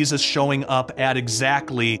have Jesus showing up at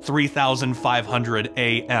exactly 3500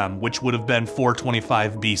 AM, which would have been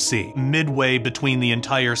 425 BC, midway between the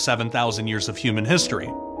entire 7,000 years of human history.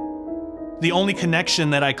 The only connection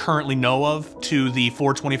that I currently know of to the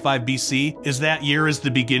 425 BC is that year is the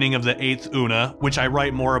beginning of the 8th Una, which I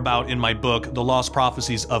write more about in my book, The Lost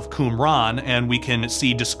Prophecies of Qumran, and we can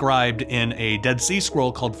see described in a Dead Sea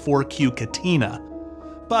Scroll called 4Q Katina.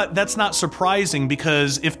 But that's not surprising,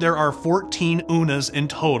 because if there are 14 Unas in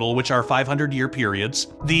total, which are 500-year periods,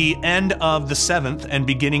 the end of the 7th and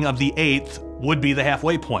beginning of the 8th would be the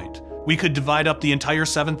halfway point. We could divide up the entire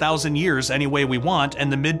 7,000 years any way we want,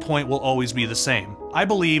 and the midpoint will always be the same. I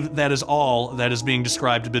believe that is all that is being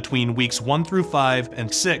described between weeks 1 through 5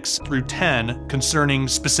 and 6 through 10 concerning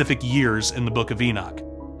specific years in the Book of Enoch.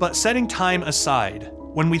 But setting time aside,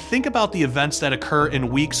 when we think about the events that occur in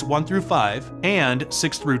weeks 1 through 5 and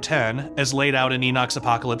 6 through 10, as laid out in Enoch's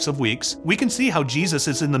Apocalypse of Weeks, we can see how Jesus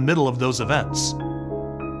is in the middle of those events.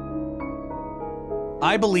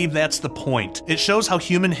 I believe that's the point. It shows how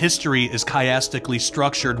human history is chiastically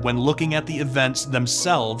structured when looking at the events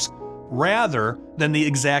themselves rather than the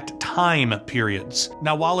exact time periods.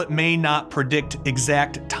 Now, while it may not predict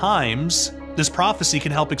exact times, this prophecy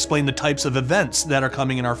can help explain the types of events that are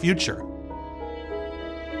coming in our future.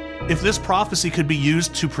 If this prophecy could be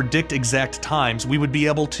used to predict exact times, we would be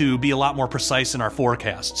able to be a lot more precise in our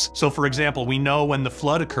forecasts. So for example, we know when the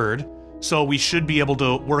flood occurred, so we should be able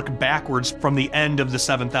to work backwards from the end of the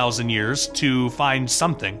 7,000 years to find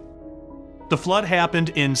something. The flood happened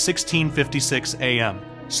in 1656 AM.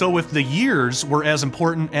 So if the years were as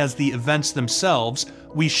important as the events themselves,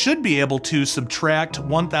 we should be able to subtract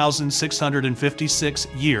 1,656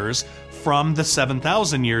 years from the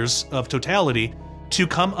 7,000 years of totality to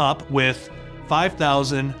come up with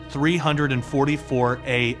 5,344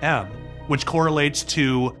 AM, which correlates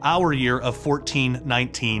to our year of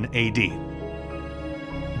 1419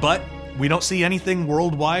 AD. But we don't see anything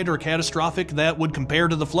worldwide or catastrophic that would compare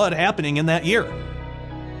to the flood happening in that year.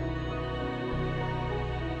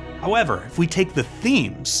 However, if we take the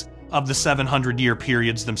themes of the 700-year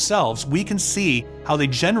periods themselves, we can see how they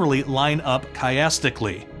generally line up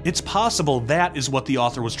chiastically. It's possible that is what the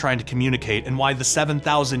author was trying to communicate and why the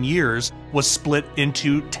 7,000 years was split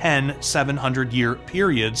into 10 700-year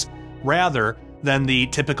periods rather than the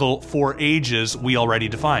typical 4 ages we already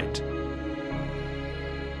defined.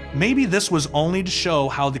 Maybe this was only to show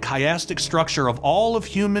how the chiastic structure of all of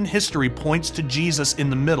human history points to Jesus in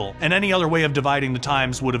the middle, and any other way of dividing the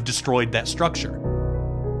times would have destroyed that structure.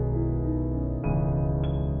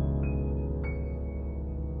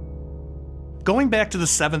 Going back to the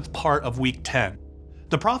 7th part of week 10,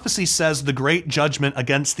 the prophecy says the great judgment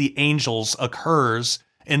against the angels occurs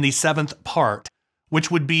in the 7th part,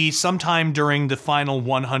 which would be sometime during the final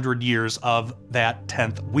 100 years of that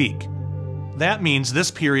 10th week. That means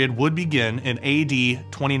this period would begin in AD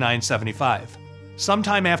 2975.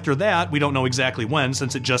 Sometime after that, we don't know exactly when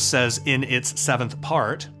since it just says in its 7th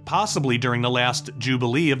part, possibly during the last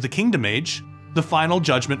Jubilee of the Kingdom Age, the final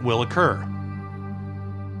judgment will occur.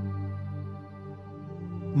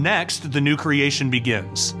 Next, the new creation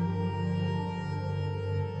begins.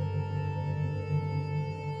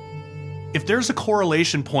 If there's a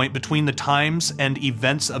correlation point between the times and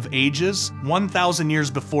events of ages, 1,000 years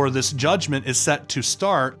before this judgment is set to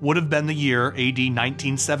start would have been the year AD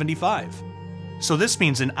 1975. So this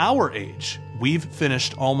means in our age, we've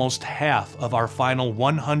finished almost half of our final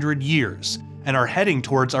 100 years and are heading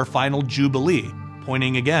towards our final Jubilee,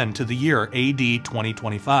 pointing again to the year AD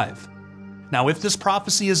 2025. Now, if this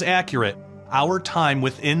prophecy is accurate, our time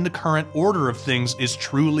within the current order of things is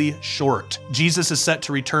truly short. Jesus is set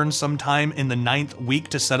to return sometime in the 9th week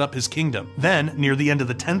to set up his kingdom. Then, near the end of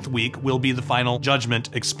the 10th week, will be the final judgment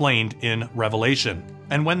explained in Revelation.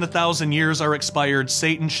 And when the 1,000 years are expired,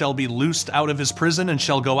 Satan shall be loosed out of his prison and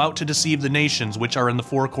shall go out to deceive the nations which are in the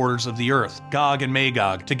 4 quarters of the earth, Gog and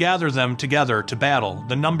Magog, to gather them together to battle,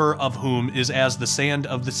 the number of whom is as the sand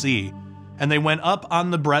of the sea. And they went up on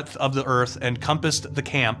the breadth of the earth and compassed the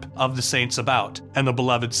camp of the saints about, and the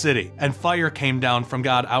beloved city. And fire came down from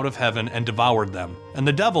God out of heaven and devoured them. And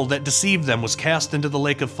the devil that deceived them was cast into the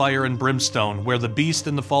lake of fire and brimstone, where the beast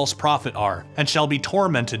and the false prophet are, and shall be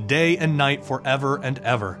tormented day and night forever and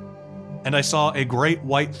ever. And I saw a great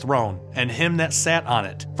white throne, and him that sat on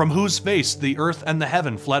it, from whose face the earth and the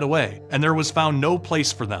heaven fled away, and there was found no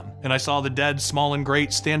place for them. And I saw the dead, small and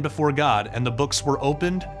great, stand before God, and the books were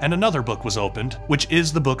opened, and another book was opened, which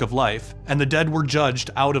is the book of life. And the dead were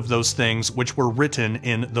judged out of those things which were written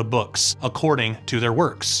in the books, according to their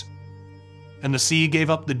works. And the sea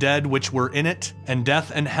gave up the dead which were in it, and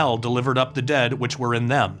death and hell delivered up the dead which were in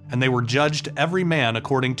them. And they were judged every man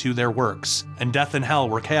according to their works. And death and hell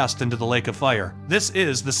were cast into the lake of fire. This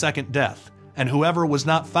is the second death. And whoever was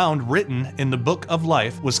not found written in the book of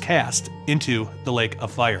life was cast into the lake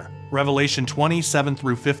of fire. Revelation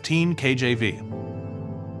 20:7-15 KJV.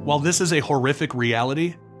 While this is a horrific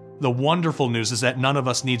reality, the wonderful news is that none of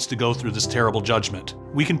us needs to go through this terrible judgment.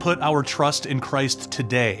 We can put our trust in Christ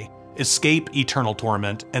today, escape eternal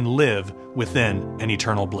torment, and live within an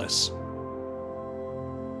eternal bliss.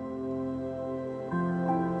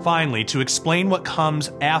 Finally, to explain what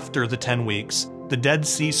comes after the 10 weeks, the Dead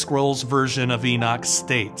Sea Scrolls version of Enoch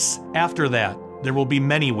states, "After that, there will be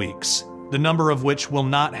many weeks, the number of which will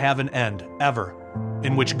not have an end, ever,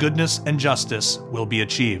 in which goodness and justice will be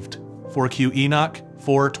achieved." 4Q Enoch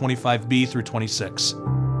 4:25b-26.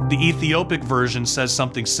 The Ethiopic version says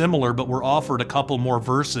something similar, but we're offered a couple more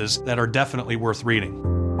verses that are definitely worth reading.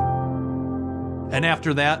 "And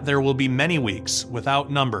after that there will be many weeks,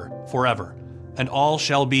 without number, forever, and all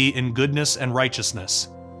shall be in goodness and righteousness,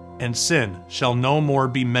 and sin shall no more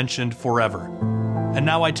be mentioned forever. And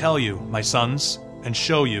now I tell you, my sons, and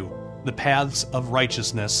show you the paths of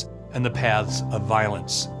righteousness, and the paths of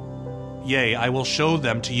violence. Yea, I will show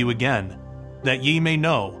them to you again, that ye may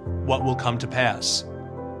know what will come to pass.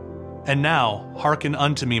 And now hearken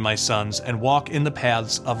unto me, my sons, and walk in the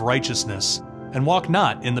paths of righteousness, and walk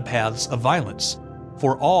not in the paths of violence.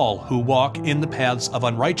 For all who walk in the paths of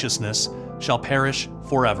unrighteousness shall perish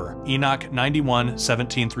forever. Enoch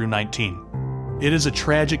 91:17-19. It is a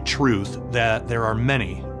tragic truth that there are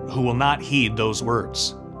many who will not heed those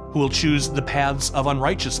words, who will choose the paths of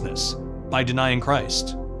unrighteousness by denying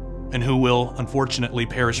Christ, and who will, unfortunately,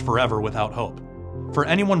 perish forever without hope. For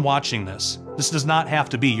anyone watching this does not have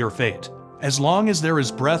to be your fate. As long as there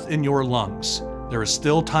is breath in your lungs, there is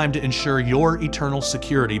still time to ensure your eternal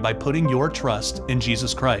security by putting your trust in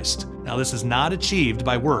Jesus Christ. Now, this is not achieved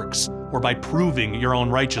by works or by proving your own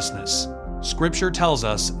righteousness. Scripture tells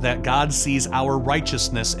us that God sees our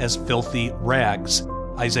righteousness as filthy rags.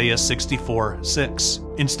 Isaiah 64:6.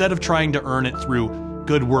 Instead of trying to earn it through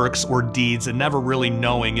good works or deeds and never really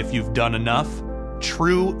knowing if you've done enough,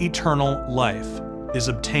 true eternal life is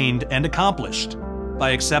obtained and accomplished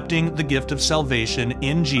by accepting the gift of salvation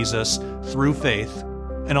in Jesus through faith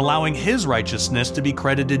and allowing His righteousness to be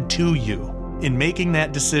credited to you. In making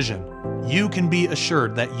that decision, you can be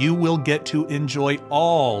assured that you will get to enjoy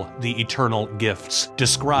all the eternal gifts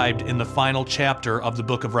described in the final chapter of the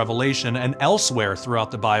book of Revelation and elsewhere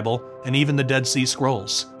throughout the Bible and even the Dead Sea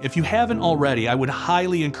Scrolls. If you haven't already, I would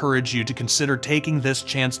highly encourage you to consider taking this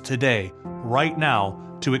chance today, right now,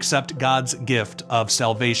 to accept God's gift of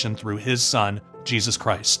salvation through His Son, Jesus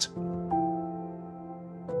Christ.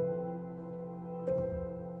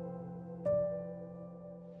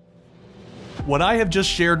 What I have just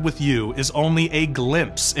shared with you is only a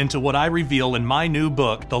glimpse into what I reveal in my new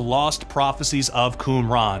book, The Lost Prophecies of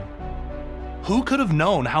Qumran. Who could have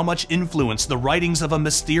known how much influence the writings of a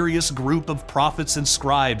mysterious group of prophets and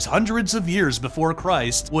scribes hundreds of years before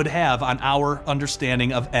Christ would have on our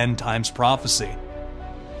understanding of end times prophecy?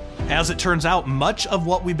 As it turns out, much of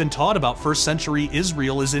what we've been taught about first century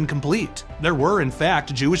Israel is incomplete. There were, in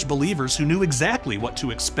fact, Jewish believers who knew exactly what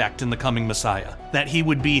to expect in the coming Messiah, that He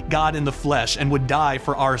would be God in the flesh and would die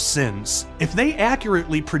for our sins. If they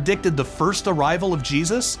accurately predicted the first arrival of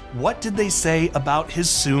Jesus, what did they say about His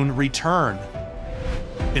soon return?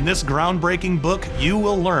 In this groundbreaking book, you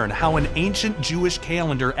will learn how an ancient Jewish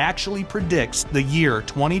calendar actually predicts the year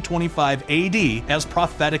 2025 AD as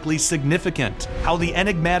prophetically significant, how the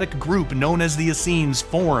enigmatic group known as the Essenes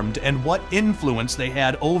formed, and what influence they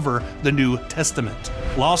had over the New Testament.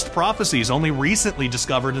 Lost prophecies only recently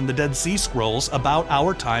discovered in the Dead Sea Scrolls about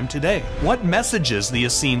our time today. What messages the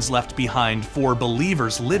Essenes left behind for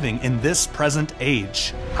believers living in this present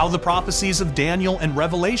age. How the prophecies of Daniel and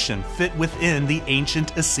Revelation fit within the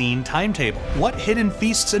ancient Essene timetable. What hidden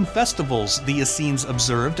feasts and festivals the Essenes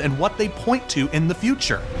observed and what they point to in the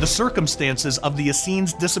future. The circumstances of the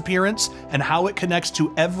Essenes' disappearance and how it connects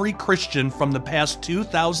to every Christian from the past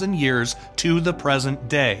 2,000 years to the present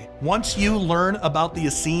day. Once you learn about the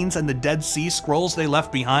Essenes and the Dead Sea Scrolls they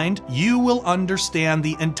left behind, you will understand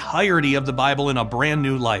the entirety of the Bible in a brand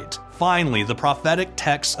new light. Finally, the prophetic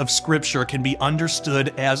texts of Scripture can be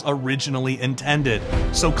understood as originally intended.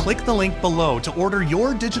 So click the link below to order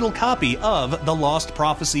your digital copy of The Lost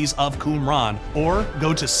Prophecies of Qumran, or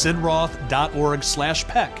go to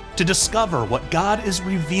sidroth.org/PEC to discover what God is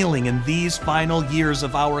revealing in these final years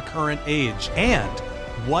of our current age, and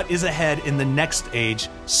what is ahead in the next age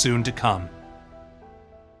soon to come.